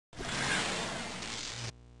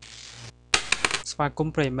ស្វាគម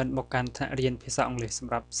ន៍ប្រិយមិត្តមកកាន់ថ្នាក់រៀនភាសាអង់គ្លេសស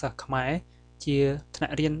ម្រាប់សិស្សខ្មែរជាថ្នា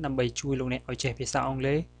ក់រៀនដើម្បីជួយលោកអ្នកឲ្យចេះភាសាអង់គ្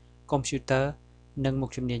លេស computer និងមុខ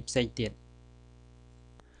ជំនាញផ្សេងទៀត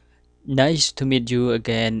Nice to meet you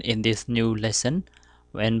again in this new lesson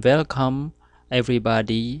and welcome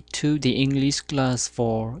everybody to the English class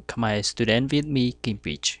for Khmer student with me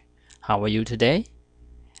PICH. How are you today?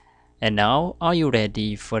 And now are you ready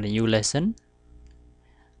for the new lesson?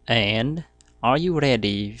 And are you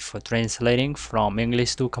ready for translating from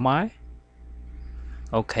English to Khmer?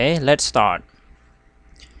 Okay, let's start.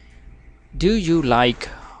 Do you like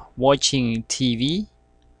watching TV?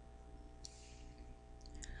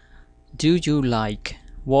 Do you like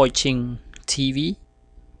watching TV?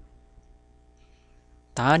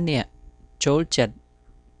 តើអ្នកចូលចិត្ត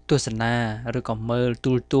ទស្សនាឬក៏មើល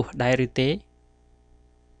ទូរទស្សន៍ដែរឬទេ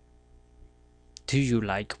Do you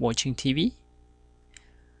like watching TV?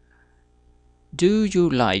 Do you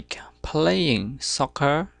like playing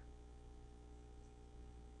soccer?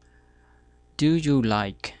 Do you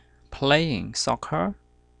like playing soccer?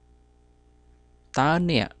 តើ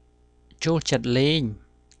អ្នកចូលចិត្តលេង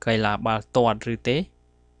កីឡាបាល់ទាត់ឬទេ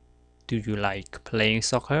Do you like playing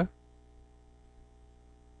soccer?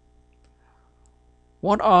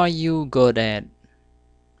 What are you good at?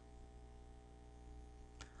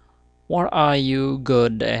 What are you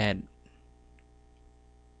good at?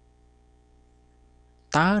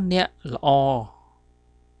 តើអ្នកល្អ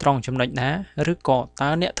ត្រង់ចំណុចណាឬក៏តើ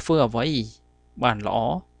អ្នកធ្វើអ្វីបានល្អ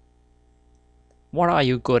What are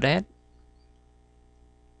you good at?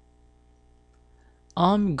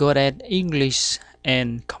 I'm good at English and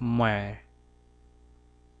Khmer.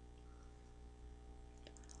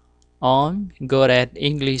 I'm good at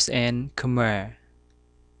English and Khmer.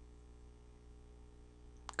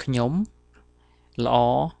 ខ្ញុំល្អ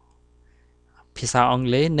ភាសាអង់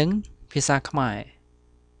គ្លេសនិងភាសាខ្មែរ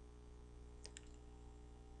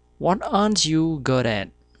What aren't you good at?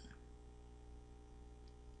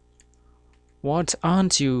 What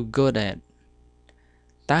aren't you good at?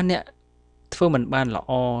 តើអ្នកធ្វើមិនបានល្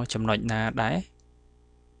អចំណុចណាដែរ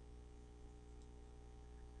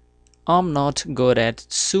I'm not good at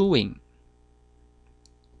sewing.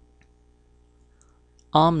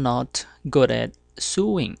 I'm not good at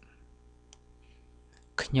sewing.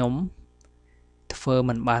 ខ្ញុំធ្វើ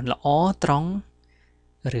មិនបានល្អត្រង់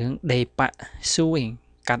រឿងដេរប៉ាក់ sewing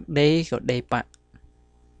កាត់ដេរក៏ដេរប៉ាក់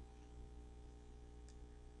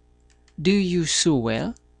Do you sew well?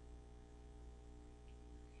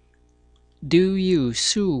 Do you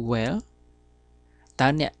sew well? តើ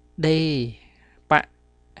អ្នកដេរប៉ាក់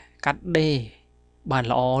កាត់ដេរបាន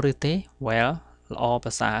ល្អឬទេ Well ល្អប្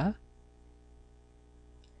រសើរ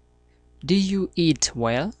Do you eat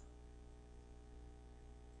well?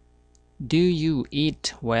 Do you eat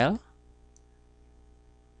well?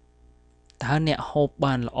 តើអ្នកហូប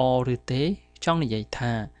បានល្អឬទេចង់និយាយ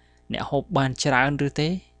ថាអ្នកហូបបានច្រើនឬទេ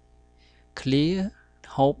Clear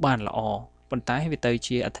ហូបបានល្អប៉ុន្តែវាទៅ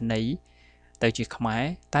ជាអត្ថន័យទៅជាខ្មែរ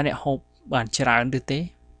តើអ្នកហូបបានច្រើនឬទេ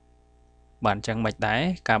បានចឹងមិនដែរ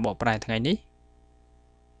ការបកប្រែថ្ងៃនេះ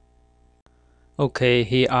Okay,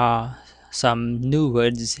 here are some new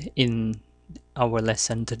words in our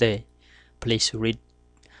lesson today. Please read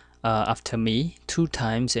after me 2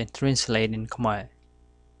 times and translate in Khmer.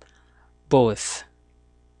 Both.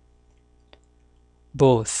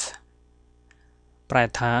 Both. ប្រែ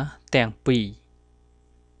ថាទាំងពីរ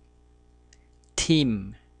Team.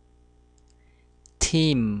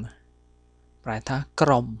 Team. ប្រែថាក្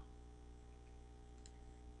រុម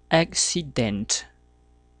Accident.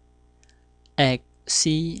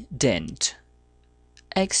 Accident.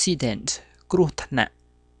 Accident គ្រោះថ្នាក់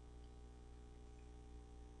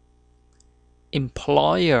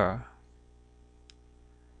Employer.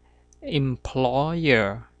 Employer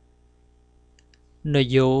ន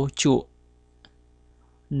យោជក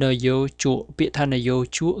នយោជកពាក្យថានយោ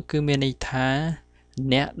ជកគឺមានន័យថា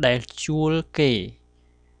អ្នកដែលជួលគេ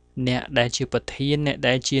អ្នកដែលជាប្រធានអ្នក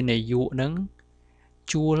ដែលជានាយកនឹង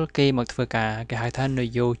ជួលគេមកធ្វើការគេហៅថាន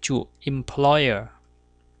យោជក Employer.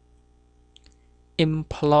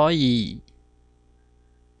 Employee.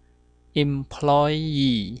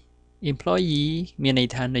 Employee. Employee មានន័យ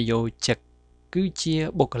ថានយោជកគឺជា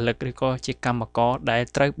បុគ្គលិកឬក៏ជាកម្មករដែល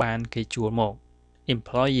ត្រូវបានគេជួលមក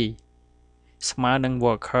Employee ស្មើនឹង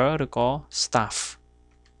worker ឬក៏ staff.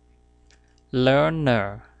 Learner.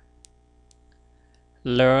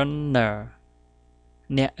 Learner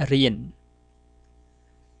អ្នករៀន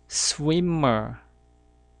Swimmer.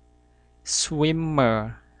 Swimmer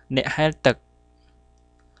អ្នកហែលទឹក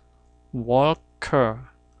Walker.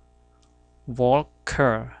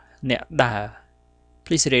 Walker អ្នកដើរ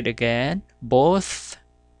Please read again. Both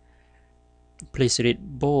please read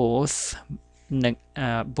both នឹង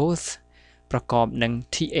both ប្រកបនឹង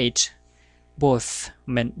th both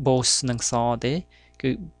មិន both នឹងសទេគឺ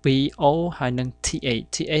bo ហើយនឹង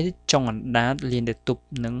th ចុងអណ្ដាតលានទៅទប់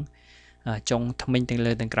នឹងចុងថ្មិញទាំង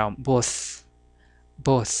លើទាំងក្រោម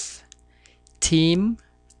both team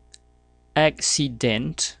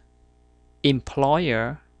accident employer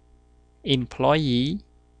employee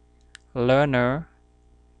learner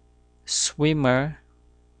swimmer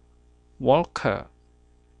walker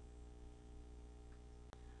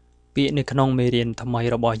ពាក្យនៅក្នុងមេរៀនថ្មី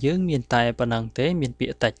របស់យើងមានតែប៉ុណ្ណឹងទេមានពា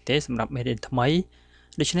ក្យតិចទេសម្រាប់មេរៀនថ្មី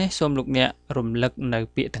ដូច្នេះសូមលោកអ្នករំលឹកនៅ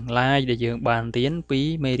ពាក្យទាំងឡាយដែលយើងបានរៀនពី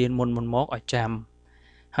មេរៀនមុនមកឲ្យចាំ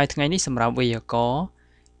ហើយថ្ងៃនេះសម្រាប់វេយ្យាករណ៍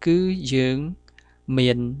គឺយើង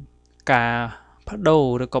មានការបដូរ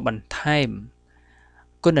ឬក៏បន្ថែម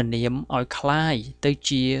គុណនាមឲ្យคล้ายទៅ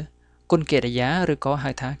ជាគុណកិរិយាឬក៏ហៅ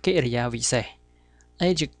ថាកិរិយាវិសេស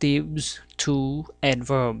adjectives to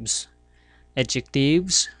adverbs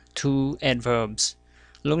adjectives to adverbs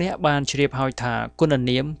លោកអ្នកបានជ្រាបហើយថាគុណ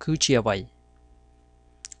នាមគឺជាអ្វី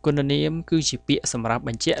គុណនាមគឺជាពាក្យសម្រាប់ប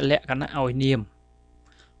ញ្ជាក់លក្ខណៈឲ្យនាម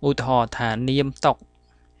ឧទាហរណ៍ថានាមតុក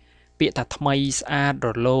ពាក្យថាថ្មីស្អាតរ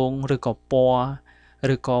លោងឬក៏ពណ៌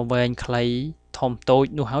ឬក៏វែងខ្លីធំតូច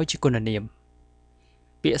នោះហើយជាគុណនាម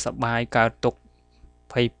ពាក្យសប្បាយកើតទុក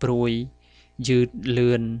ភ័យព្រួយយឺត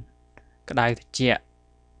លឿនក្តៅត្រជាក់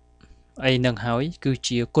អីនឹងហើយគឺ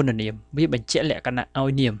ជាគុណនាមវាបញ្ជាក់លក្ខណៈឲ្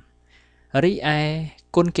យនាមរីឯ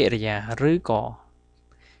គុណកិរិយាឬក៏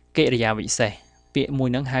កិរិយាវិសេសពាក្យមួយ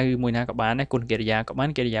ហ្នឹងហៅមួយណាក៏បានដែរគុណកិរិយាក៏បាន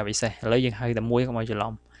កិរិយាវិសេសឥឡូវយើងហៅតែមួយកុំឲ្យច្រ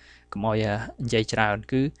ឡំកុំឲ្យនិយាយច្រើន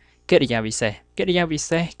គឺកិរិយាវិសេសកិរិយាវិ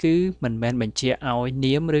សេសគឺមិនមែនបញ្ជាក់ឲ្យ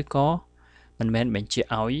នាមឬក៏មិនមែនបញ្ជាក់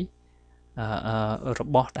ឲ្យរ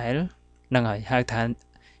បស់ដែលហ្នឹងហើយហៅថា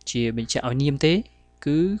ជាបញ្ជាក់ឲ្យនាមទេ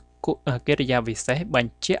គឺកិរិយាវិសេសប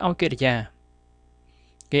ញ្ជាក់ឲ្យកិរិ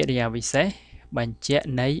យាវិសេសបញ្ជាក់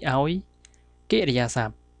ន័យឲ្យកិរិយាស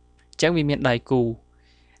ព្ទអញ្ចឹងវាមានដៃគូ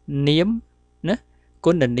នាមណា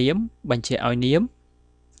គុណនាមបញ្ជាក់ឲ្យនាម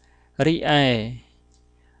រីឯ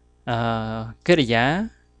កិរិយា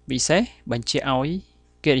វិសេសបញ្ជាក់ឲ្យ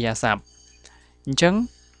កិរិយាសព្ទអញ្ចឹង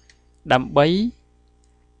ដើម្បី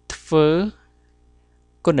ធ្វើ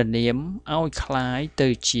គុណនាមឲ្យคล้ายទៅ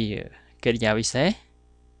ជាកិរិយាវិសេស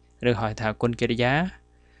ឬហៅថាគុណកិរិយា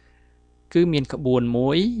គឺមានក្បួនមួ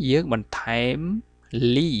យយើងបន្ថែម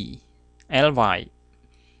ly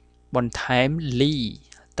បន្ថែម ly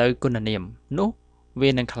ទៅគុណនាមនោះវា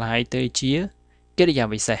នឹងคล้ายទៅជាកិរិយា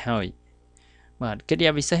វិសេសហើយបាទកិរិ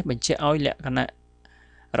យាវិសេសបញ្ជាក់ឲ្យលក្ខណៈ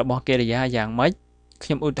របស់កិរិយាយ៉ាងម៉េចខ្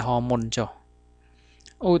ញុំឧទាហរណ៍មុនចុះ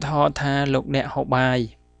ឧទាហរណ៍ថាលោកអ្នកហូបបាយ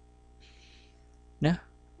ណា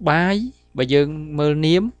បាយបើយើងមើល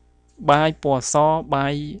នាមបាយពណ៌សបា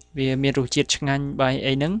យវាមានរសជាតិឆ្ងាញ់បាយ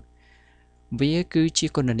អីហ្នឹងវាគឺជា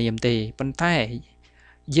គុណនាមទេប៉ុន្តែ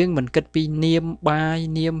យើងមិនគិតពីនាមបាយ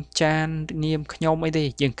នាមចាននាមខ្ញុំអីទេ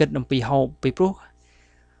យើងគិតអំពីហូបពីព្រោះ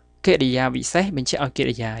កិរិយាវិសេសបញ្ជាក់ឲ្យកិ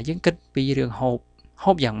រិយាយើងគិតពីរឿង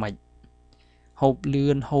ហូបយ៉ាងម៉េចហូបលឿ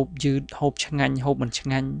នហូបយឺតហូបឆ្ងាញ់ហូបមិនឆ្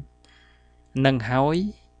ងាញ់នឹងហើយ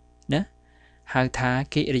ណាហៅថា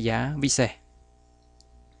កិរិយាវិសេស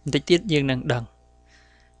បន្តិចទៀតយើងនឹងដឹង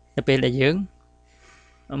នៅពេលដែលយើង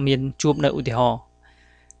មានជួបនៅឧទាហរណ៍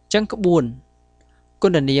អញ្ចឹងក្បួនគុ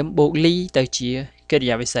ណនាមបូក ly ទៅជាកិរិ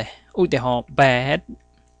យាវិសេសឧទាហរណ៍ bad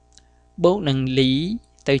បូកនឹង ly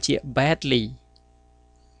ទៅជា badly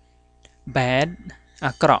bad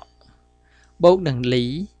អាក្រក់បូកនឹង ly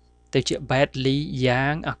ទៅជា badly យ៉ា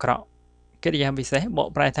ងអាក្រក់កិរិយាវិសេសបក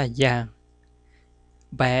ប្រែថាយ៉ាង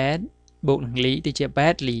bad បូកនឹង ly ទៅជា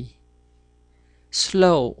badly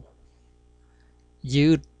slow យឺ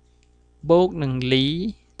តបូកនឹង ly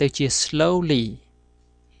ទៅជា slowly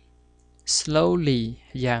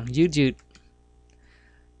យ៉ាងយឺត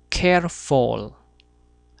careful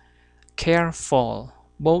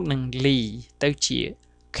បូកនឹង ly ទៅជា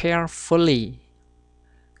carefully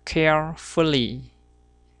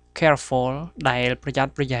careful ដែលប្រយ័ត្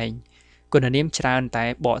នប្រយែងគុណនាមច្រើនតែ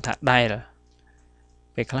បកថាដែល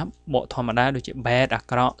ពេលខ្លះបកធម្មតាដូចជា bad អា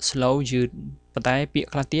ក្រក់ slow យឺតប៉ុន្តែពាក្យ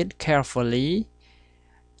ខ្លះទៀត carefully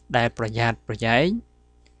ដែលប្រយ័ត្នប្រយែង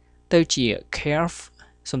ទៅជា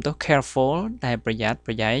careful ដែលប្រយ័ត្ន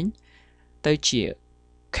ប្រយែងទៅជា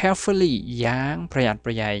carefully យ៉ាងប្រយ័ត្ន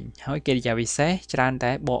ប្រយែងហើយកិរិយាវិសេសច្រើន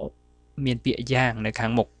តែបកមានពាក្យយ៉ាងនៅខា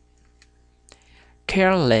ងមុខ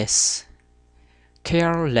careless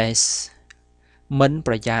មិន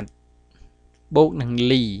ប្រយ័ត្នបូកនឹង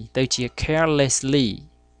ly ទៅជា carelessly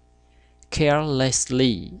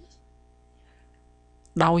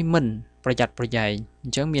ដោយមិនប្រយ័ត្នប្រយែងអ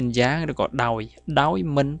ញ្ចឹងមានយ៉ាងឬក៏ដោយ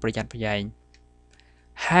មិនប្រយ័ត្នប្រយែង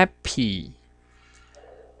happy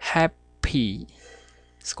happy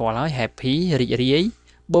ស្គាល់ហើយ happy រីករាយ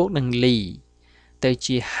បូកនឹង ly ទៅ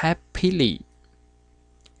ជា happily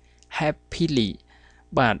happily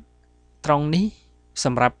បាទត្រង់នេះស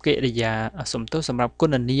ម្រាប់កិរិយាសំទោសសម្រាប់គុ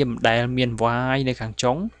ណនាមដែលមាន y នៅខាង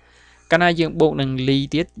ចុងកាលណាយើងបូកនឹង ly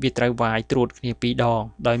ទៀតវាត្រូវ y ត្រួតគ្នា2ដង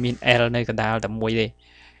ដោយមាន l នៅកណ្ដាលតែមួយទេ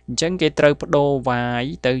អញ្ចឹងគេត្រូវបដូរ y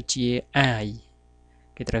ទៅជា i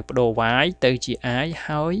គេត្រូវបដូរ y ទៅជា i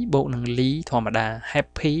ហើយបូកនឹង ly ធម្មតា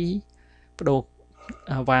happy បដូរ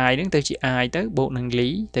y នឹងទៅជា i ទៅបូកនឹង ly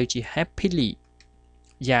ទៅជា happily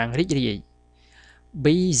យ៉ាងរីករាយ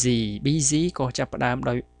busy busy ក៏ចាប់ផ្ដើម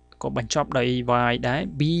ដោយក៏បញ្ចប់ដោយ y ដែរ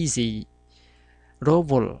busy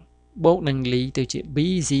roll បូកនឹង ly ទៅជា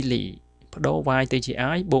busily បដូរ y ទៅជា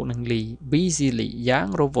i បូកនឹង ly busily យ៉ាង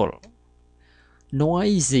រវល់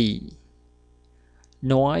noisy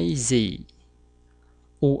noisy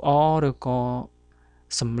អ៊ូអរឬក៏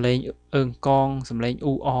សំឡេងអើងកងសំឡេង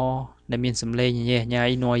អ៊ូអដែលមានសំឡេងញ៉ែញ៉ៃ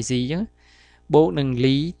noisy អញ្ចឹងបូកនឹង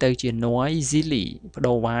ly ទៅជា noisily ប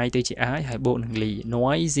ដូរ y ទៅជា i ហើយបូកនឹង ly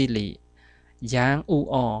noisily យ៉ាងអ៊ូ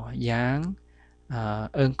អយ៉ាង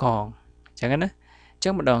អើងកងអញ្ចឹងណាអញ្ចឹ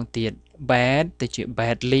ងម្ដងទៀត bad ទៅជា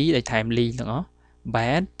badly ដែលថែម ly ទាំងអស់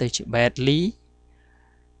bad ទៅជា badly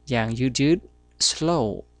យ៉ាងយឺតយឺត slow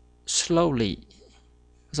slowly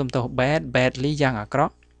សំទោស bad badly យ៉ាងអាក្រ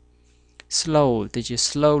ក់ slow ទៅជា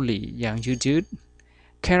slowly យ៉ាងយឺតយឺត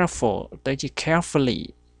careful ទៅជា carefully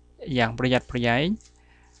យ៉ាងប្រយ័ត្នប្រយែង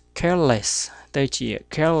careless ទៅជា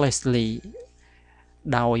carelessly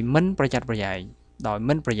ដោយមិនប្រយ័ត្នប្រយែងដោយ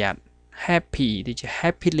មិនប្រយ័ត្ន happy ទៅជា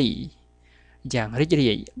happily យ៉ាងរីក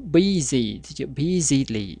រាយ busy ទៅជា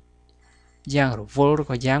busily យ៉ាងរវល់ឬ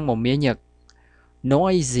ក៏យ៉ាងមមាញឹក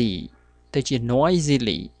noisy ទៅជា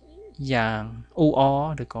noisily យ៉ាងអ៊ូអ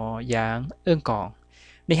ឬក៏យ៉ាងអើងកង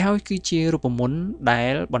នេះហើយគឺជារូបមន្តដែ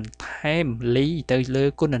លបន្ថែម ly ទៅលើ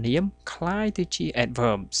គុណនាមคล้ายទៅជា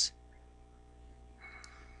adverbs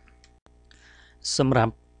សម្រា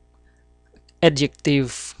ប់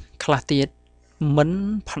adjective ខ្លះទៀតមិន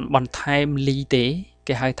បន្ថែម ly ទេ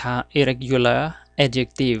គេហៅថា irregular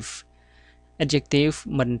adjective adjective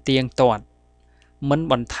មិនទៀងទាត់មិន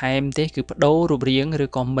បន្ថែមទេគឺបដូររូបរាងឬ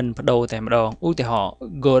ក៏មិនបដូរតែម្ដងឧទាហរណ៍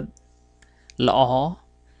good ល្អ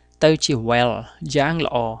ទៅជា well យ៉ាង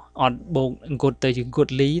ល្អអត់បូក good ទៅជា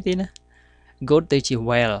goodly ទេណា good ទៅជា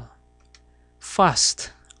well fast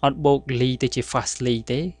អត់បូក ly ទៅជា fastly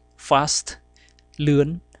ទេ fast លឿន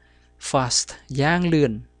fast យ៉ាងលឿ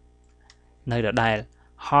ននៅដដែល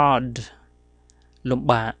hard លំ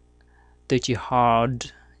បាកទៅជា hard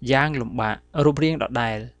យ៉ាងលំបាករូបរាងដ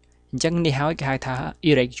ដែលអញ្ចឹងនេះហើយគេហៅថា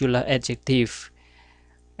irregular adjective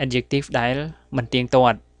adjective ដែលមិនទៀងទា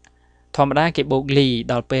ត់ធម្មតាគេបូក ly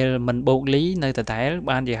ដល់ពេលមិនបូក ly នៅដដែល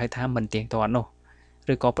បានគេហៅថាមិនទៀងទាត់នោះ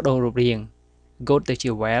ឬក៏បដូររូបរាង good ទៅ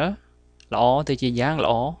ជា well ល្អទៅជាយ៉ាងល្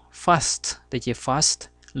អ fast ទៅជា fast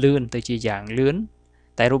លឿនទៅជាយ៉ាងលឿន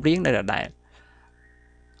តែរូបរាងនៅដដែល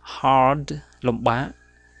hard លំបាក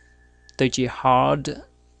ទៅជា hard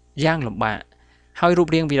យ៉ាងលំបាកហើយរូប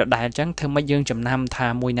រាងវាដដែលអញ្ចឹងធ្វើម៉េចយើងចំណាំថា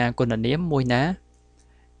មួយណាគុណនាមមួយណា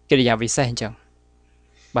កិរិយាវិសេសអញ្ចឹង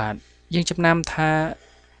បាទយើងចំណាំថា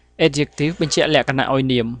adjective បញ្ជាក់លក្ខណៈឲ្យ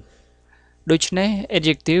នាមដូច្នេះ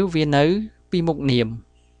adjective វានៅពីមុខនាម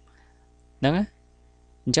ហ្នឹង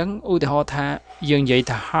អញ្ចឹងឧទាហរណ៍ថាយើងនិយាយ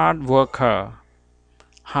ថា hard worker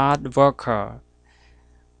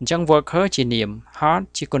អញ្ចឹង worker ជានាម hard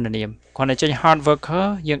ជាគុណនាមគ្រាន់តែចេញ hard worker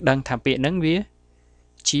យើងដឹងថាពាក្យហ្នឹងវា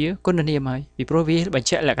ជាគុណនាមហើយពីព្រោះវាបញ្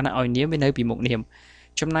ជាក់លក្ខណៈឲ្យនាមវានៅពីមុខនាម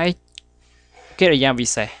ចំណែកកិរិយាវិ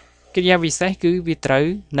សេសគឺវាត្រូវ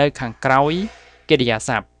នៅខាងក្រោយកិរិយាស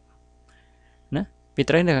ព្ទណាវា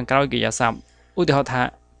ត្រូវនៅខាងក្រោយកិរិយាសព្ទឧទាហរណ៍ថា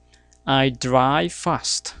I drive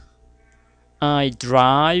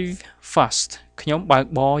fast ខ្ញុំបើក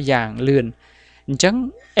បរយ៉ាងលឿនអញ្ចឹង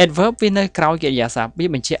adverb វានៅក្រោយកិរិយាសព្ទវា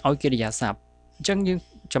បញ្ជាក់ឲ្យកិរិយាសព្ទអញ្ចឹងយើង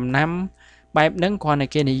ចំណាំបែបហ្នឹងគ្រាន់តែ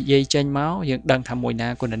គេនិយាយចេញមកយើងដឹងថាមួយណា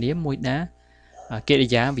គុណនាមមួយណាកិរិ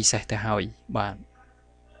យាវិសេសទៅហើយបាទ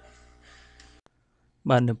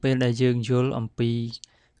នៅពេលដែលយើងយល់អំពី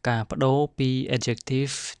ការបដូរពី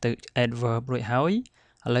adjective ទៅ adverb រួចហើយ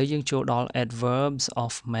ឥឡូវយើងចូលដល់ adverbs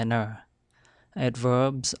of manner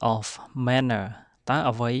តើ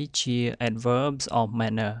អ្វីជា adverbs of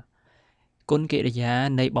manner គុណកិរិយា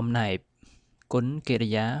នៃបំណែបគុណកិរិ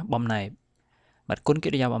យាបំណែ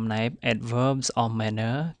ប adverbs of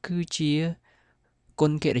manner គឺជាគុ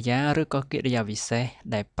ណកិរិយាឬក៏កិរិយាវិសេស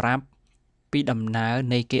ដែលប្រាប់ពីដំណើរ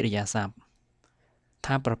នៃកិរិយាសព្ទ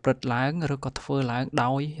ថាប្រព្រឹត្តឡើងឬក៏ធ្វើឡើង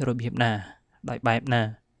ដោយរបៀបណាដោយបែបណា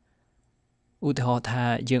ឧទាហរណ៍ថា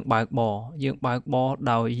យើងបើកបរ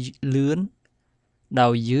ដោយលឿនដោ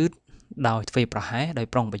យយឺត ដោយទ្វេប្រហែសដោយ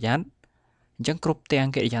ប្រុងប្រយ័ត្នអញ្ចឹងគ្រប់ទាំង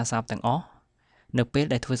កិរិយាសព្ទទាំងអស់នៅពេល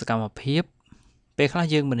ដែលធ្វើសកម្មភាពពេលខ្លះ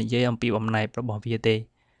យើងមិននិយាយអំពីបំណែបរបស់វាទេ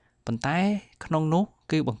ប៉ុន្តែក្នុងនោះ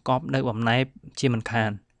គឺបង្កប់នៅបំណែបជាមិនខា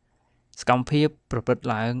នសកម្មភាពប្រព្រឹត្ត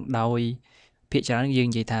ឡើងដោយភាគច្រើនយើង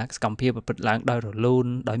និយាយថាសកម្មភាពប្រព្រឹត្តឡើងដោយរលូន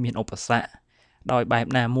ដោយមានឧបសគ្គដោយបែប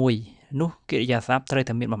ណាមួយនោះកិរិយាសព្ទត្រូវ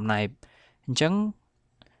តែមានបំណែបអញ្ចឹង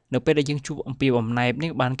នៅពេលដែលយើងជួបអំពីបំណែប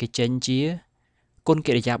នេះបានគេចេញជាគុណ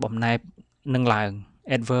កិរិយាបំណែបនឹងឡើង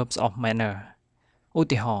adverbs of manner ឧ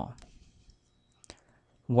ទាហរណ៍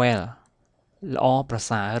well ល្អប្រ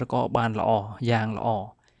សើរឬក៏បានល្អយ៉ាងល្អ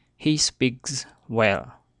he speaks well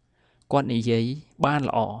គាត់និយាយបាន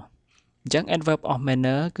ល្អអញ្ចឹង adverb of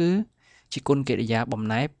manner គឺជាគុណកិរិយាបំ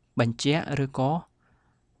ណែបបញ្ជាក់ឬក៏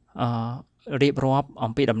រៀបរាប់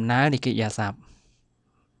អំពីដំណើរនៃកិរិយាសព្ទ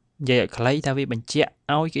និយាយឲ្យខ្លីថាវាបញ្ជាក់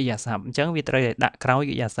ឲ្យកិរិយាសព្ទអញ្ចឹងវាត្រូវតែដាក់ក្រោយ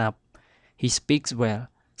កិរិយាសព្ទ he speaks well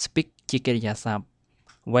speak ជាកិរិយាសព្ទ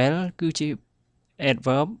well គឺជា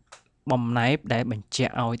adverb បំណែបដែលបញ្ជា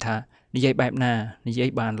ក់ឲ្យថានិយាយបែបណានិយាយ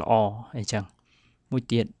បានល្អអញ្ចឹងមួយ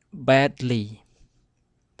ទៀត badly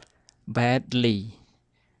badly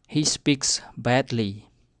he speaks badly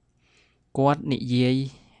គាត់និយាយ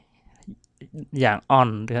យ៉ាងអ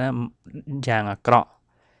ន់ឬយ៉ាងអាក្រក់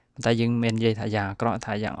តែយើងមិននិយាយថាយ៉ាងអាក្រក់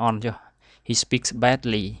ថាយ៉ាងអន់ចុះ he speaks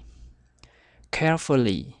badly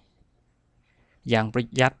carefully យ៉ាងប្រ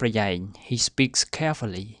យ័ត្នប្រយែង he speaks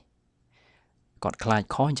carefully គាត់ខ្លាច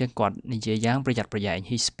ខុសអញ្ចឹងគាត់និយាយយ៉ាងប្រយ័ត្នប្រយែង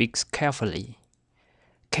he speaks carefully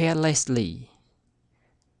carelessly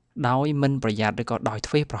ដោយមិនប្រយ័ត្នឬក៏ដោយ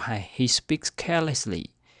ធ្វេសប្រហែស he speaks carelessly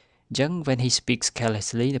អញ្ចឹង when he speaks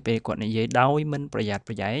carelessly ទៅពេលគាត់និយាយដោយមិនប្រយ័ត្ន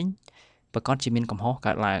ប្រយែងប្រកាសជាមានកំហុស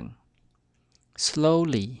កើតឡើង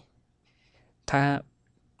slowly ថា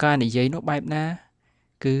ការនិយាយនោះបែបណា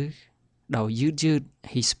គឺដោយយឺតយឺត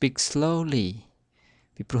he speaks slowly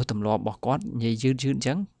ពីព្រោះទម្លាប់របស់គាត់និយាយយឺតយឺតអញ្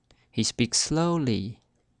ចឹង he speaks slowly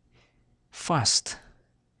fast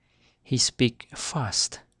he speak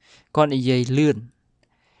fast គាត់និយាយលឿន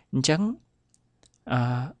អញ្ចឹង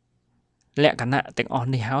លក្ខណៈទាំងអស់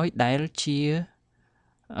នេះហើយដែលជា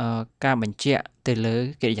ការបញ្ជាក់ទៅលើ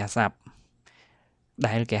កិរិយាសព្ទ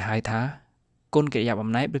ដែលគេហៅថាគុណកិរិយាបំ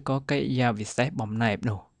ណែបឬក៏កិរិយាវិសេសបំណែប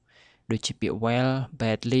នោះដូចជាពាក្យ well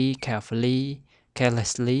badly carefully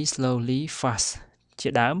carelessly slowly fast ជា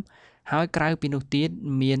ដើមហើយក្រៅពីនោះទៀត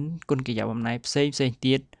មានគុណកិរិយាបំណែបផ្សេង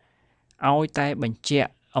ទៀតឲ្យតែបញ្ជាក់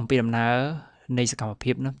អំពីដំណើរនៃសកម្ម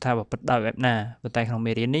ភាពនោះថាប្រព្រឹត្តដោយបែបណាប៉ុន្តែក្នុង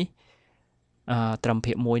មេរៀននេះត្រឹម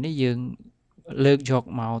ភាគ1នេះយើងលើកយក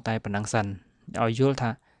មកតែប៉ុណ្ណឹងសិនឲ្យយល់ថា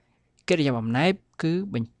កិរិយាបំណែបគឺ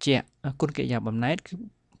បញ្ជាក់គុណកិរិយាបំណែប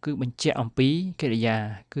គឺបញ្ជាក់អំពីកិរិយា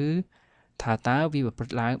គឺថាតើវាប្រព្រឹ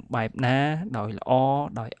ត្តឡើងបែបណាដោយល្អ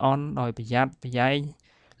ដោយអន់ដោយប្រយ័ត្នប្រយែង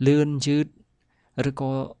លឿនយឺតឬ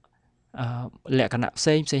ក៏លក្ខណៈផ្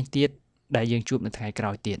សេងទៀតដែលយើងជួបនៅថ្ងៃក្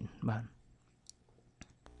រោយទៀតបាទ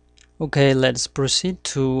Okay, let's proceed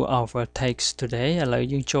to our text today ឥឡូវ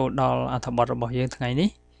យើងចូលដល់អត្ថបទរបស់យើងថ្ងៃនេះ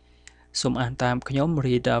សូមអានតាមខ្ញុំ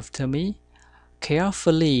read after me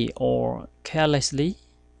carefully or carelessly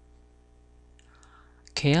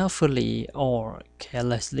carefully or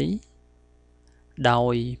carelessly ដោ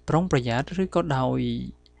យប្រុងប្រយ័ត្នឬក៏ដោយ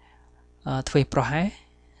ធ្វេសប្រហែស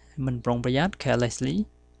មិនប្រុងប្រយ័ត្ន carelessly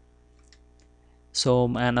សូម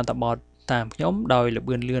អានអត្ថបទតាមខ្ញុំដោយ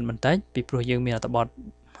លឿនលឿនបន្តិចពីព្រោះយើងមានអត្ថបទ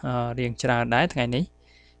រៀងច្រើនដែរថ្ងៃនេះ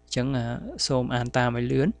អញ្ចឹងសូមអានតាមឲ្យ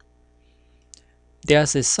លឿន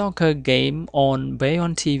There's a soccer game on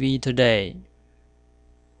Bayon TV today.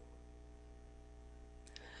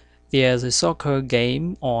 There's a soccer game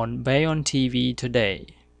on Bayon TV today.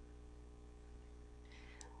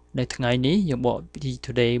 នៅថ្ងៃនេះយើងបកពី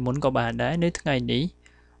today មុនក៏បានដែរនៅថ្ងៃនេះ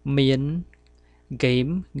មាន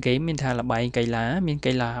game មានថាល្បែងកីឡាមាន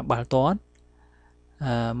កីឡាបាល់ទាត់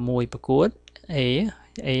មួយប្រកួត A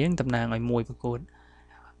នឹងតំណាងឲ្យមួយប្រកួត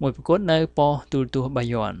នៅប៉ុស្តិ៍ទូរទស្សន៍បា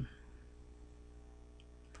យ័ន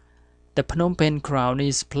The Phnom Penh Crown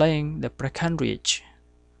is playing the Breckenridge.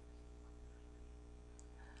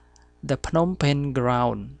 The Phnom Penh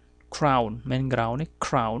Crown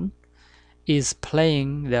is playing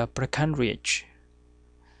the Breckenridge.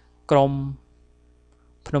 ក្រុម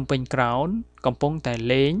Phnom Penh Crown កំពុងតែ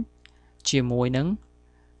លេងជាមួយនឹង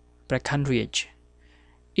Breckenridge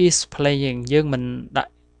is playing យើងមិនដា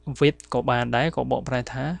ក់ with ក៏បានដែរក៏បកប្រែ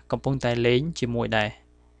ថាកំពុងតែលេងជាមួយដែរ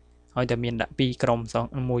ឲ្យតែមានដាក់ពីរក្រុម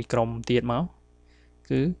មួយក្រុមទៀតមក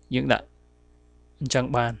គឺយើងដាក់អញ្ចឹង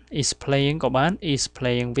បាន is playing ក៏បាន is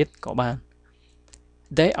playing with ក៏បាន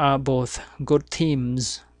They are both good teams.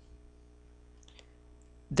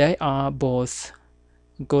 They are both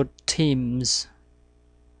good teams.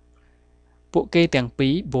 ពួកគេទាំងពី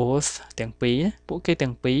រ both ទាំងពីរពួកគេ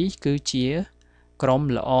ទាំងពីរគឺជាក្រុម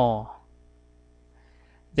ល្អ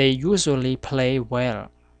They usually play well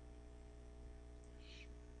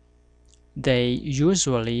They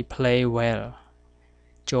usually play well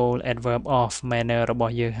ចូល adverb of manner រប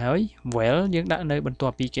ស់យើងហើយ well យើងដាក់នៅបន្ទា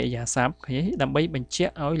ប់ពីកិរិយាសព្ទឃើញទេដើម្បីបញ្ជា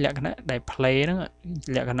ក់ឲ្យលក្ខណៈដែល play ហ្នឹង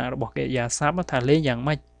លក្ខណៈរបស់កិរិយាសព្ទថាលេងយ៉ាង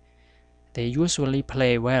ម៉េច They usually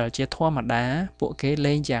play well ជាធម្មតាពួកគេ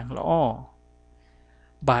លេងយ៉ាងល្អ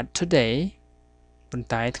But today ប៉ុន្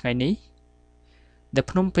តែថ្ងៃនេះ The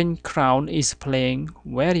Phnom Penh Crown is playing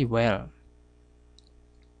very well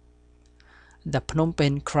The Phnom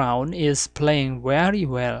Penh Crown is playing very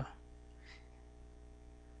well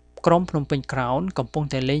ក្រុមភ្នំពេញ Crown កំពុង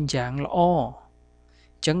តែលេងយ៉ាងល្អអ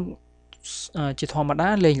ញ្ចឹងជាធម្មតា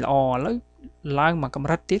លេងល្អឥឡូវឡើងមកកម្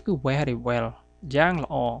រិតទៀតគឺ very well យ៉ាង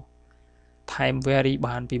ល្អថែម very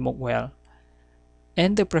បានពីមុខ well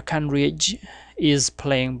and the Breckenridge is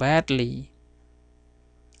playing badly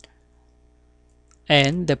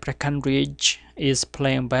and the Breckenridge is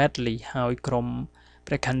playing badly ហើយក្រុម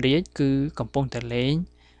Breckenridge គឺកំពុងតែលេង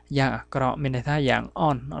យ៉ាងអាក្រក់មានន័យថាយ៉ាងអ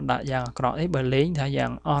ន់អត់ដាក់យ៉ាងអាក្រក់ទេបើលេងថាយ៉ា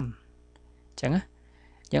ងអន់អញ្ចឹងណា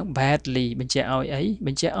យ៉ាង badly បញ្ជាក់ឲ្យអីប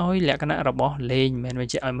ញ្ជាក់ឲ្យលក្ខណៈរបស់លេងមិនមែនប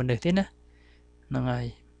ញ្ជាក់ឲ្យមនុស្សទេណាហ្នឹងហើយ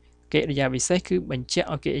កិរិយាវិសេសគឺបញ្ជាក់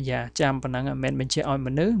ឲ្យកិរិយាចាំប៉ុណ្ណឹងមិនមែនបញ្ជាក់ឲ្យម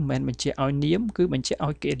នុស្សមិនមែនបញ្ជាក់ឲ្យនាមគឺបញ្ជាក់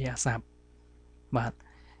ឲ្យកិរិយាសព្ទបាទ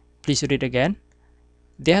Please read again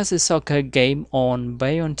There's a soccer game on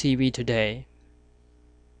TV today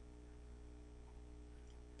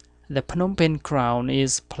The Phnom Penh Crown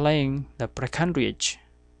is playing the Breckenridge.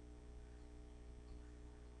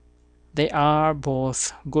 They are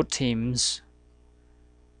both good teams.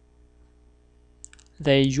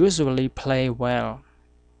 They usually play well.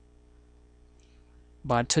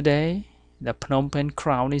 But today, the Phnom Penh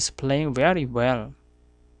Crown is playing very well.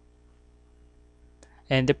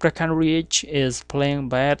 And the Breckenridge is playing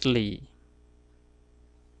badly.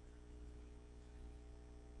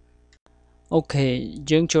 Okay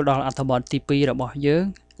យើងចូលដល់អត្ថបទទី2របស់យើង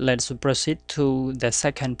Let's proceed to the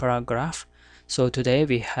second paragraph So today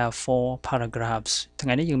we have 4 paragraphs ថ្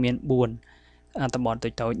ងៃនេះយើងមាន4អត្ថបទតូ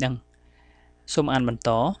ចៗហ្នឹងសូមអានបន្ត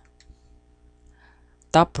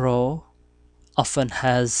Tapro often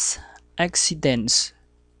has accidents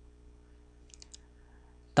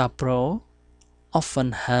Tapro often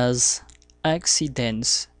has accidents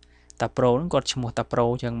Tapro ហ្នឹងគាត់ឈ្មោះ Tapro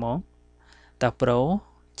ចឹងហ្មង Tapro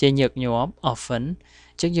ជាញឹកញាប់ often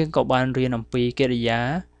អញ្ចឹងយើងក៏បានរៀនអំពីកិរិយា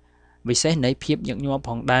វិសេសនៃភាពញឹកញាប់ផ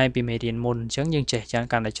ងដែរពីមេរៀនមុនអញ្ចឹងយើងចេះចាំ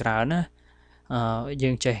កាន់តែច្រើនណាយើ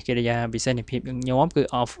ងចេះកិរិយាវិសេសនៃភាពញឹកញាប់គឺ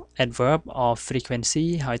of adverb of frequency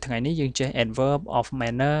ហើយថ្ងៃនេះយើងចេះ adverb of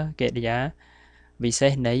manner កិរិយាវិសេ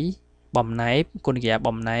សនៃបំណែបគុណកិរិយា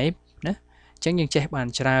បំណែបណាអញ្ចឹងយើងចេះបាន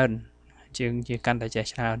ច្រើនយើងកាន់តែចេះ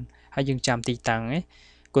ច្រើនហើយយើងចាំទីតាំងឯ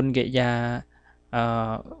គុណកិរិយា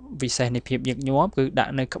វិសេសនៃភាពញឹកញាប់គឺដា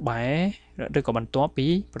ក់នៅក្បែរឬក៏បន្ទាប់ពី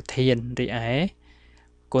ប្រធានរីឯ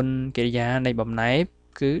គុណកិរិយានៃបំណែប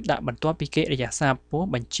គឺដាក់បន្ទាប់ពីកិរិយាសព្ទពោះ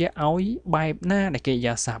បញ្ជាក់ឲ្យបែបណាដែលកិរិ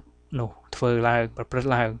យាសព្ទនោះធ្វើឡើងប្រព្រឹត្ត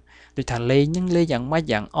ឡើងដូចថាលេងហ្នឹងលេងយ៉ាងម៉េច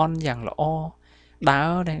យ៉ាងអន់យ៉ាងល្អដើ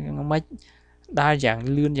រយ៉ាងម៉េចដើរយ៉ាង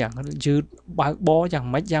លឿនយ៉ាងយឺតបើកបរយ៉ាង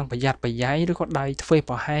ម៉េចយ៉ាងប្រយ័ត្នប្រយែងឬក៏ដៃធ្វេស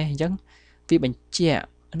ប្រហែសអញ្ចឹងវាបញ្ជាក់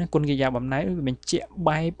ណាគុណកិរិយាបំណែបវាបញ្ជាក់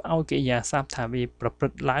បែបឲ្យកិរិយាសព្ទថាវាប្រព្រឹ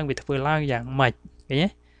ត្តឡើងវាធ្វើឡើងយ៉ាងម៉េចឃើញទេ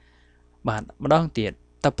បាទម្ដងទៀត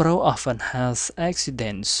Tapro often has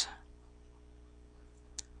accidents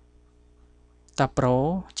Tapro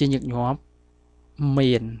ជាញឹកញាប់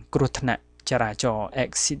មានគ្រោះថ្នាក់ចរាចរណ៍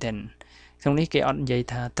accident ក្នុងនេះគេអត់និយាយ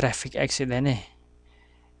ថា traffic accident ទេ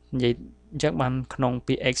និយាយអញ្ចឹងបានក្នុង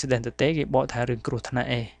ពាក្យ accident ទេគេបកថារឿងគ្រោះថ្នាក់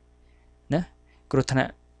ឯណាគ្រោះថ្នា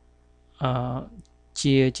ក់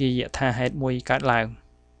ជាយថាហេតុមួយកើតឡើង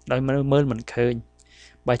ដោយមើលមិនឃើញ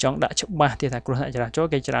បើចង់ដាក់ច្បាស់ទៀតថាគ្រោះថ្នាក់ចរាចរ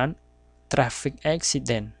ណ៍គេច្រើន traffic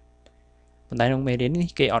accident ប៉ុន្តែក្នុងមេរៀននេះ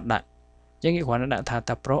គេអត់ដាក់អញ្ចឹងគេគ្រាន់តែដាក់ថា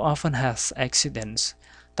Tapro often has accidents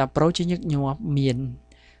Tapro ជាញឹកញាប់មាន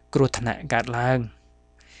គ្រោះថ្នាក់កើតឡើង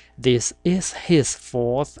This is his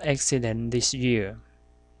 4th accident this year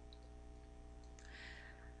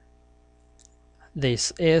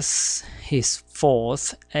This is his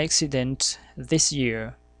 4th accident this year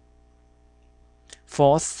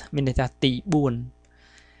 4th មានន័យថាទី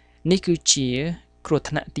4នេះគឺជាគ្រោះ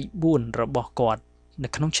ថ្នាក់ទី4របស់គាត់នៅ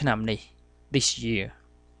ក្នុងឆ្នាំនេះ this year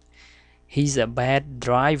He's a bad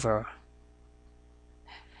driver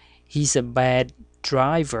He's a bad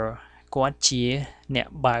driver គាត់ជាអ្នក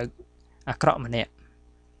បើកអាក្រក់ម្នាក់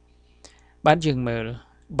បាទយើងមើល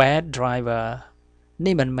bad driver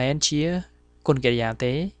នេះមិនមែនជាគុណកិរិយា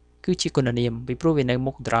ទេគឺជាគុណនាមពីព្រោះវានៅ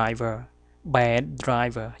មុខ driver bad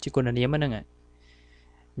driver ជាគុណនាមហ្នឹងអ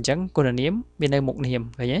ញ្ចឹងគុណនាមមាននៅមុខនាម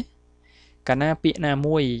ឃើញទេកាលណាពាក្យណា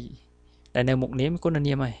មួយដែលនៅមុខនាមគុណ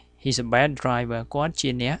នាមហើយ he's a bad driver គាត់ជា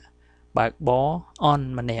អ្នកបើកបរ on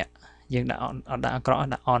ម្នាក់យើងដាក់ on អត់ដាក់អាក្រក់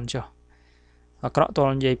ដាក់ on ចុះអាក្រក់តើ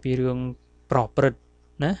និយាយពីរឿងប្រព្រឹត្ត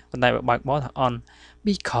ណាប៉ុន្តែបើកបរថា on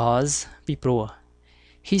because ពីព្រោះ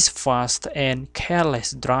he's fast and careless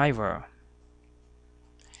driver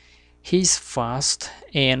he's fast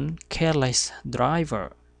and careless driver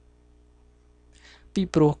ពី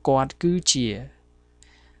ព្រោះគាត់គឺជា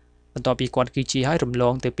បន្ទាប់ពីគាត់គឺជាហើយរំល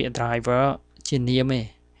ងទៅពាក្យ driver ជានាមឯង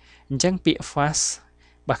អញ្ចឹងពាក្យ fast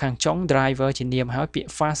បើខាងចុង driver ជានាមហើយពាក្យ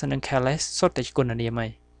fast និង careless សុទ្ធតែជាគុណនាមហើយ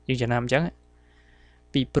យើងចំណាំអញ្ចឹង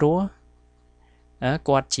ពីព្រោះ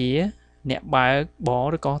គាត់ជាអ្នកបើកបរ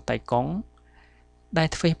ឬក៏តៃកង់ដែល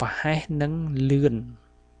ធ្វេសប្រហែសនឹងលឿន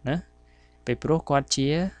ណាពីព្រោះគាត់ជា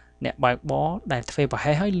អ្នកបើកបរដែលធ្វេសប្រ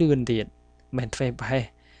ហែសហើយលឿនទៀតមិនធ្វេសប្រហែស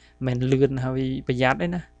មិនលឿនហើយប្រយ័ត្នទេ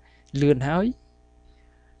ណាលឿនហើយ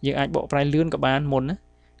យើងអាចបកប្រែលឿនក៏បានមុនណា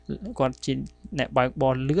គាត់ជាអ្នកបើកប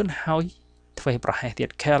រលឿនហើយធ្វេសប្រហែសទៀត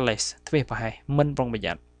careless ធ្វេសប្រហែសមិនប្រុងប្រ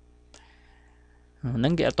យ័ត្នហ្នឹ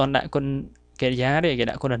ងគេអត់ទាន់ដាក់គុណកិរិយាទេគេ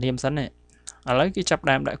ដាក់គុណនាមសិនទេឥឡូវគេចាប់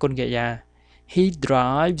ដើមដាក់គុណកិរិយា he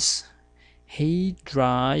drives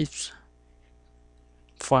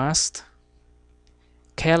fast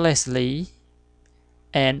carelessly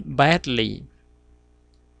and badly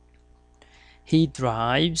he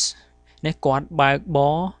drives នេះគាត់បើកប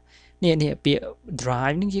រនេះពាក្យ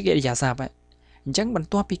drive នេះជាកិរិយាសព្ទហ្នឹងអញ្ចឹងបន្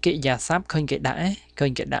ទាប់ពីកិរិយាសព្ទឃើញគេដាក់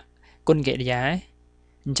គុណកិរិយា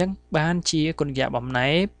អញ្ចឹងបានជាគុណកិរិយាបំ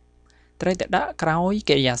ណែបត្រូវតែដាក់ក្រោយ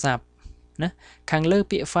កិរិយាសព្ទណាខាងលើ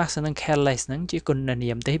ពាក្យ fast និង careless ហ្នឹងជាគុណ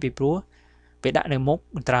នាមទេពីព្រោះពេលដាក់នៅមុខ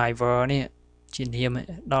driver នេះជានាម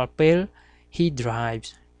ដល់ពេល he drives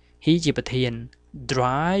he ជាប្រធាន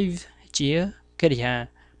drive ជាកិរិយា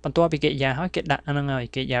បន្ទាប់ពីកិរិយាហើយគេដាក់ហ្នឹងហើយ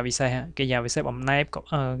កិរិយាវិសេសបំណែបកិ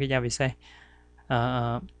រិយាវិសេស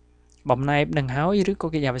បំណែបនឹងហើយឬក៏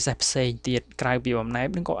កិរិយាវិសេសផ្សេងទៀតក្រៅពីបំណែប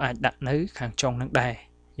នឹងក៏អាចដាក់នៅខាងចុងនឹងដែរ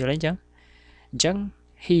យល់ទេអញ្ចឹង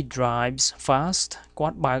he drives fast គា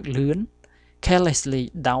ត់បើកលឿន carelessly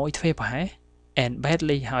ដោយធ្វេសប្រហែស and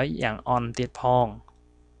badly ហើយយ៉ាងអន់ទៀតផង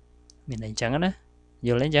មានន័យអញ្ចឹងណាយ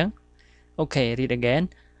ល់ទេអញ្ចឹង Okay read again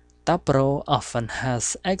Tapro often has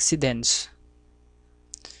accidents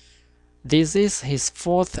This is his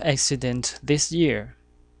 4th accident this year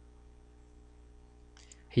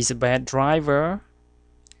He's a bad driver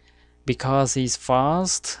because he's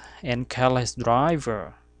fast and careless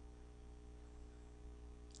driver.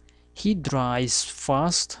 He drives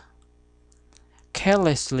fast,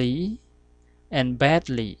 carelessly, and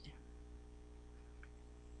badly.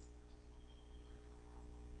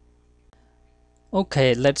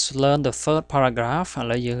 Okay, let's learn the third paragraph. ឥ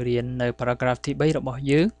ឡូវយើងរៀននៅ paragraph ទី3របស់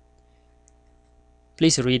យើង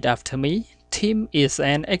Please read after me. Tim is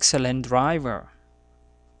an excellent driver.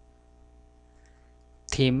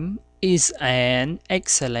 Tim is an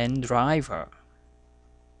excellent driver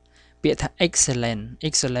ពាក្យថា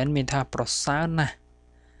excellent មានថាប្រសើរណាស់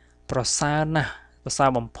ប្រសើរ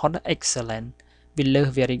បំផុត excellent វាលើស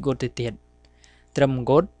very good ទៅទៀតត្រឹម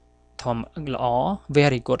good ធម្មល្អ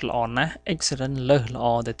very good ល្អណាស់ excellent លើសល្អ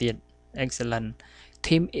ទៅទៀត excellent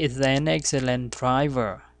Tim is an excellent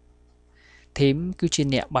driver Tim គឺជា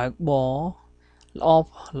អ្នកបើកបរ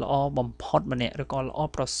ល្អបំផុតម្នាក់ឬក៏ល្អ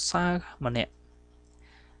ប្រសើរម្នាក់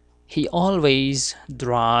He always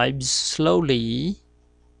drives slowly.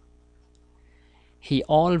 He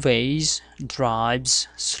always drives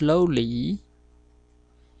slowly.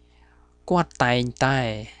 គាត់តែងតែ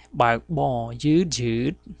បើកបរយឺ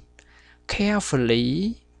ត carefully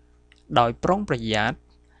ដោយប្រុងប្រយ័ត្ន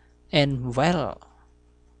and well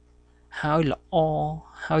ហើយល្អ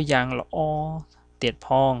ហើយយ៉ាងល្អទៀតផ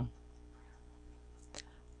ង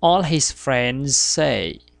All his friends say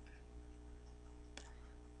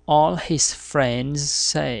All his friends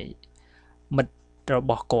say មិត្តរ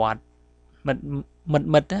បស់គាត់មិ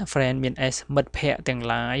ត្តណា friend មាន s មិត្តភ័ក្តិទាំង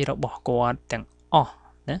ឡាយរបស់គាត់ទាំងអស់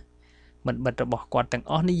ណាមិត្តរបស់គាត់ទាំង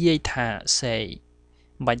អស់និយាយថា say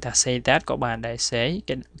មិនបាច់ថា say that ក៏បានដែរ say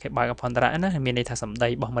គេបើកអភន្តរៈណាមានន័យថាសម្ដី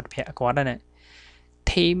របស់មិត្តភ័ក្តិគាត់ណា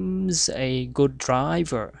Tim's a good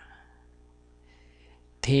driver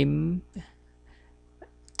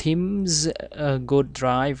Tim's a good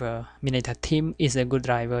driver មានន័យថា Tim is a good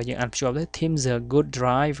driver យើងអានភ្ជាប់ទៅ Tim's a good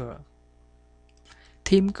driver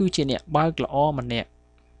Tim គឺជាអ្នកបើកល្អម្នាក់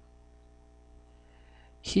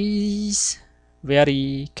He's very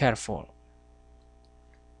careful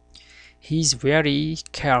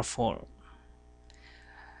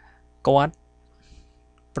គាត់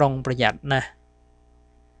ប្រុងប្រយ័ត្នណាស់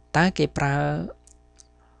ta ke pra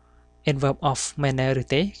adverb of manner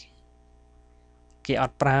ទេគេអ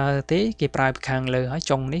ត់ប្រើទេគេប្រើពីខាងលើហើយ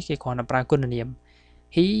ចុងនេះគេគ្រាន់តែប្រើគុណនាម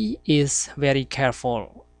he is very careful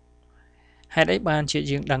ហេតុអីបានជា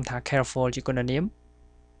យើងដឹងថា careful ជាគុណនាម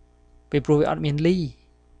ពីព្រោះវាអត់មាន ly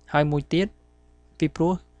ហើយមួយទៀតពីព្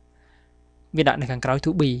រោះវាដាក់នៅខាងក្រោយ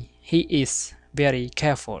to be he is very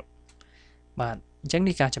careful បាទអញ្ចឹង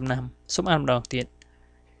នេះការចំណាំសូមអានម្ដងទៀត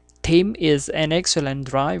Tim is an excellent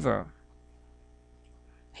driver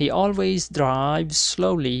he always drives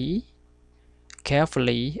slowly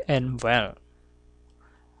carefully and well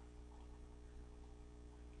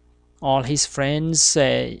all his friends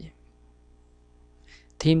say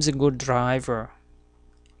Tim's a good driver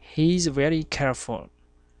he's very careful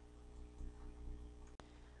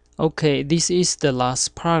okay this is the last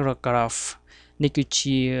paragraph នេះគឺ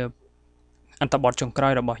ជាអត្ថបទចុងក្រោ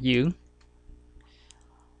យរបស់យើង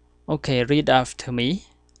okay read after me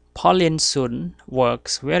Pauline Sun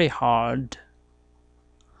works very hard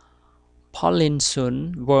Pauline Sun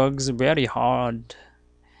works very hard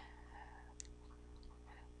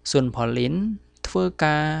Sun Pauline ធ្វើ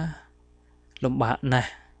ការលំបាកណាស់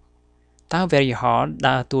តើ very hard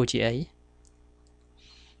ដើរតួជាអី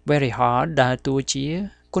very hard ដើរតួជា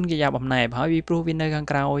គុណកិរិយាបំណែបហើយពីព្រោះវានៅខាង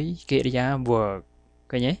ក្រោយកិរិយា work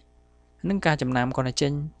ឃើញទេនឹងការចំណាំគាត់ទៅចេ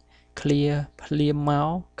ញ clear ភ្លាមមក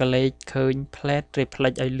កលេចឃើញ plate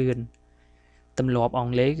reflect ឲ្យលឿនទម្លាប់អ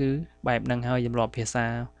ង់គ្លេសគឺបែបហ្នឹងហើយទម្លាប់ភាសា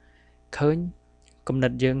ឃើញគំនិ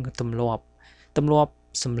តយើងទម្លាប់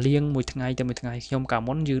សំលៀងមួយថ្ងៃទៅមួយថ្ងៃខ្ញុំកាល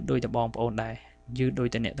មុនយឺតដូចតែបងប្អូនដែរយឺតដូច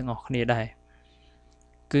តែអ្នកទាំងអស់គ្នាដែរ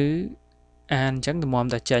គឺអានអញ្ចឹងតម្រាំ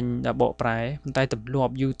តែចេញដល់បកប្រែប៉ុន្តែទម្លា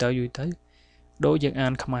ប់យូរទៅដូចយើងអា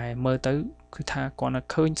នខ្មែរមើលទៅគឺថាគាត់តែ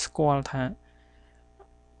ឃើញស្គាល់ថា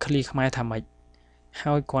ឃ្លាខ្មែរថាម៉េច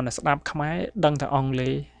ហើយគាត់តែស្ដាប់ខ្មែរដឹងតែអង់គ្លេ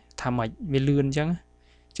សថាម៉េចវាលឿនអញ្ចឹ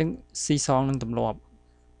ងស៊ីសងនឹងទម្លាប់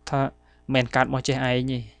ថាមិនកាត់មកចេះឯង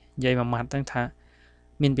ទេនិយាយមួយម៉ាត់ហ្នឹងថា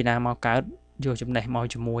មានពីណាមកកើតយកចំណេះមក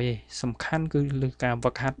ជាមួយឯងសំខាន់គឺលើការ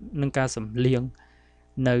វឹកហាត់និងការសម្លៀង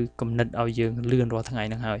នៅគំនិតឲ្យយើងលឿនរាល់ថ្ងៃ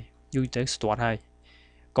ហ្នឹងហើយយូរទៅស្ទាត់ហើយ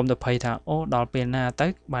កុំទៅភ័យថាអូដល់ពេលណាទៅ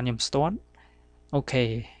បានខ្ញុំស្ទាត់អូខេ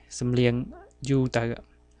សម្លៀងយូរទៅ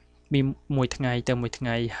មានមួយថ្ងៃទៅមួយថ្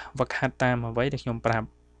ងៃវឹកហាត់តាមអ្វីដែលខ្ញុំប្រាប់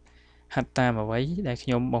ហាត់តាមអ្វីដែលខ្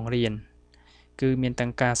ញុំបង្រៀនគឺមានទាំ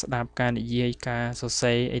ងការស្ដាប់ការនិយាយការសរ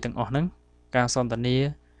សេរអីទាំងអស់ហ្នឹងការសន្ទនា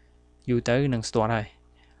យូរទៅនឹងស្ទាត់ហើយ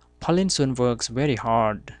Pauline Sun works very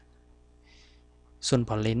hard Sun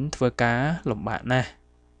Pauline ធ្វើការលំបាកណាស់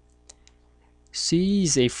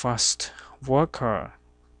She's a fast worker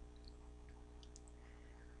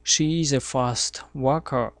She's a fast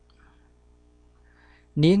worker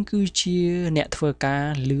នាងគឺជាអ្នកធ្វើការ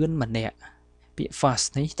លឿនម្នាក់ពាក្យ fast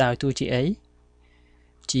នេះតើតួជាអី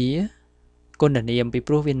ជាគុណនាមពី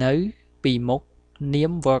ព្រោះវានៅពីមុខនា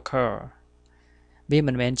ម worker វា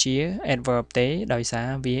មិនមែនជា adverb ទេដោយសារ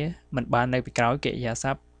វាមិនបាននៅពីក្រោយកិរិយាស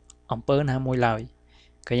ព្ទអំពើណាមួយឡើយ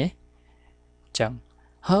ឃើញទេចឹង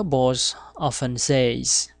Her boss often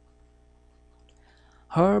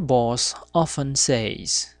says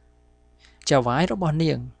ចៅហ្វាយរបស់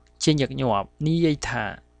នាងជាញឹកញាប់និយាយថា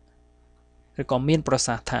ឬក៏មានប្រ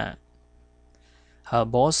សាសន៍ថា Her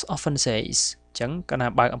boss often says ចឹងកាលណា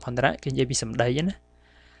បើកអភន្តរៈគេនិយាយពីសម្ដីណា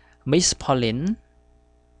Miss Pauline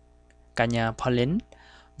កញ្ញា Pauline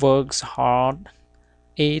works hard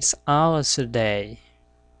 8 hours a day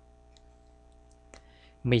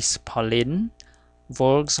Miss Pauline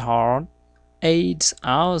works hard 8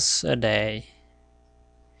 hours a day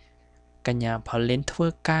កញ្ញា Pauline ធ្វើ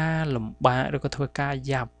ការលំបាកឬក៏ធ្វើការ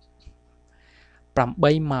យ៉ាប់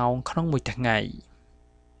8ម៉ោងក្នុងមួយថ្ងៃ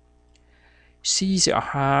She's a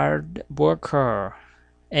hard worker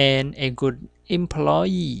and a good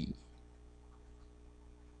employee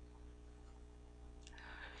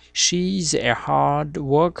She's a hard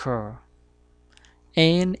worker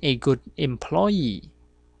and a good employee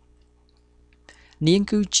នាង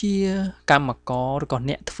គឺជាកម្មករឬក៏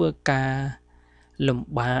អ្នកធ្វើការលំ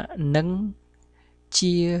បាកនិង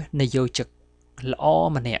ជានយោជកល្អ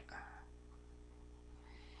ម្នាក់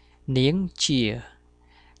នាងជា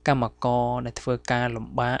កម្មករដែលធ្វើការលំ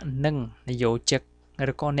បាកនិងនយោជក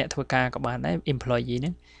ឬក៏អ្នកធ្វើការក៏បានដែរ employee ហ្នឹ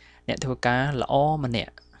ងអ្នកធ្វើការល្អម្នា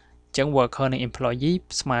ក់អញ្ចឹង worker និង employee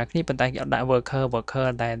ស្មើគ្នាប៉ុន្តែគេអត់ដាក់ worker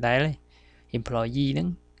ដែរ employee ហ្នឹង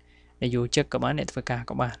នយោជកក៏បានអ្នកធ្វើការ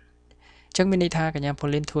ក៏បានអញ្ចឹងមានន័យថាកញ្ញា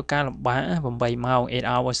Pauline ធ្វើការលំបាក8ម៉ោង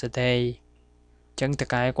8 hours a day អញ្ចឹងត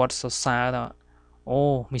កែគាត់សរសើរថាអូ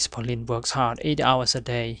Miss Pauline works hard 8 hours a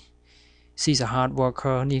day She's a hard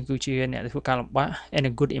worker នេះគឺជាអ្នកធ្វើការលំបាក and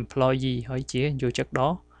a good employee ហើយជានយោជកដ៏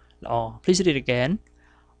ល្អ Please read again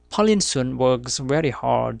Pauline Sun works very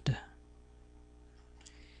hard.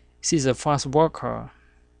 She's a fast worker.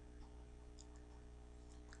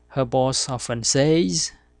 Her boss often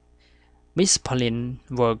says, Miss Pauline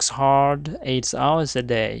works hard 8 hours a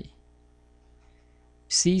day.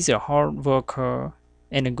 She's a hard worker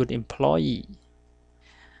and a good employee.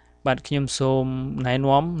 បាទខ្ញុំសូមណែ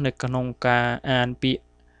នាំនៅក្នុងការអានពាក្យ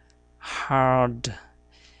hard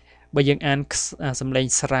បើយើងអានសំឡេង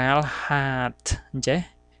ស្រាល hard អញ្ចេះ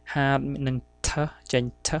hard នឹង th ចេញ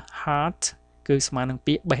th hard គឺស្មើនឹង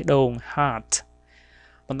ពាក្យបេះដូង hard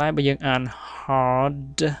ប៉ុន្តែបើយើងអាន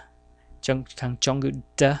hard ចឹងខាងចុងគឺ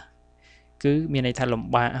d គឺមានន័យថាលំ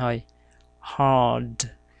បាកហើយ hard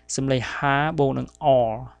សំឡេង h បូកនឹង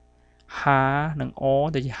r h និង r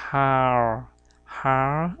ដូចជា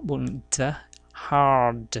hard បូកនឹង d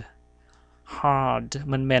hard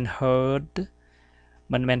មិនមែន hard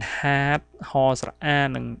មិនមែន hard ហស្រអា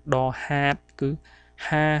នឹងដ hard គឺ h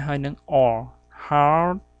ហើយនឹង r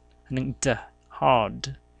hard និង d hard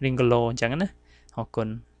រៀងគីឡូអញ្ចឹងណាអរគុណ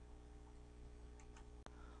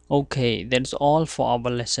Okay, that's all for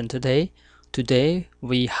our lesson today. Today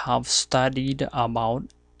we have studied about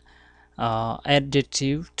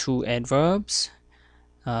adjective to adverbs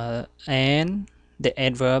and the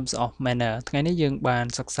adverbs of manner ថ្ងៃនេះយើងបាន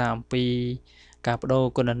សិក្សាអំពីការបដូរ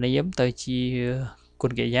គុណនាមទៅជាគុ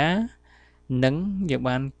ណកិរិយានិងយើង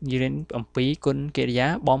បានរៀនអំពីគុណកិរិយា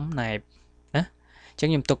បំណែបណាអញ្ចឹង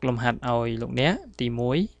ខ្ញុំទុកលំហាត់ឲ្យលោកអ្នកទី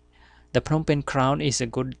1 The Phnom Penh Crown is a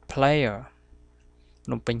good player ភ្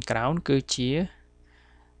នំពេញក្រោនគឺជា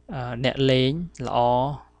អ្នកលេងល្អ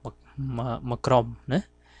មួយក្រុមណា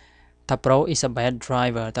Tapro is a bad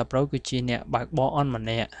driver Tapro គឺជាអ្នកបើកបរអន់ម្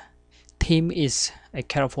នាក់ Tim is a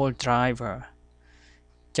careful driver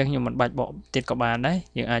អញ្ចឹងខ្ញុំមិនបាច់បកទៀតក៏បានដែរ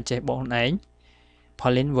យើងអាចចេះបកខ្លួនឯង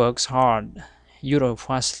Pauline works hard You're a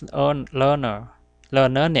fast learner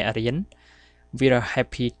អ្នករៀន We're a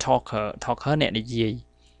happy talker អ្នកនិយាយ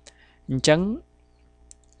អញ្ចឹង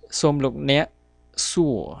សូមលោកអ្នក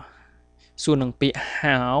សួរនឹងពាក្យ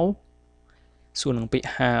how សួរនឹងពាក្យ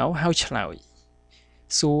how ឆ្លើយ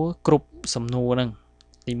សួរគ្រប់សំណួរហ្នឹង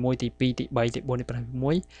ទី1ទី2ទី3ទី4ទី5ទី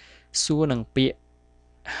6សួរនឹងពាក្យ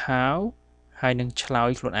how ហើយនឹងឆ្លើយ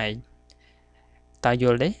ខ្លួនឯងតើយ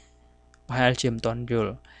ល់ទេប្រហែលជាមិនទាន់យ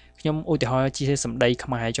ល់ខ្ញុំឧទាហរណ៍ជាសម្ដីខ្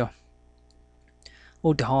មែរចុះឧ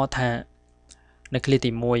ទាហរណ៍ថានៅឃ្លា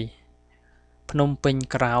ទី1ភ្នំពេញ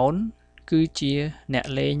ក្រោនគឺជាអ្នក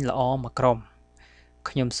លេងល្អមួយក្រុម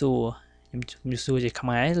ខ្ញុំសួរជាខ្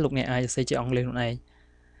មែរលោកអ្នកអាចសរសេរជាអង់គ្លេសខ្លួនឯង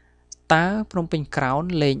តើភ្នំពេញក្រោន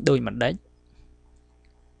លេងដូចម្ដេច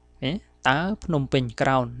តើភ្នំពេញក្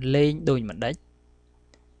រោនលេងដូចម្ដេច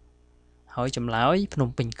ហើយចម្លើយភ្នំ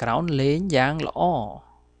ពេញក្រោនលេងយ៉ាងល្អ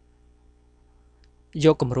យ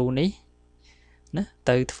កគំរូនេះណា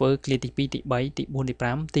ទៅធ្វើឃ្លាទី2ទី3ទី4ទី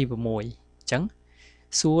5ទី6អញ្ចឹង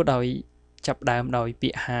សួរដោយចាប់ដើមដោយពា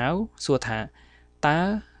ក្យ how សួរថាតើ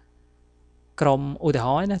ក្រុមឧទាហ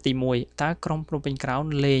រណ៍ណាទី1តើក្រុមភ្នំពេញក្រោន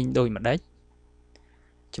លេងដូចម្ដេច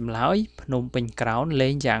ចម្លើយភ្នំពេញក្រោនលេ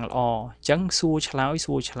ងយ៉ាងល្អអញ្ចឹងសួរឆ្លើ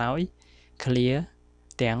យ clear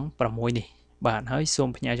ទាំង6នេះបាទហើយសូម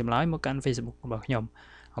ផ្ញើចម្លើយមកកាន់ Facebook របស់ខ្ញុំ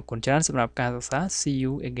អរគុណច្រើនសម្រាប់ការសិក្សា See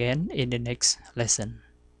you again in the next lesson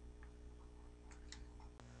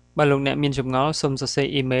បើលោកអ្នកមានចម្ងល់សូមសរសេរ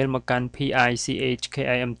email មកកាន់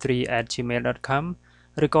pichkm3@gmail.com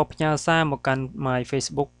ឬក៏ផ្ញើសារមកកាន់ my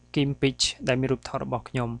Facebook Kim PICH ដែលមានរូបថតរបស់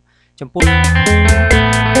ខ្ញុំចំពោះ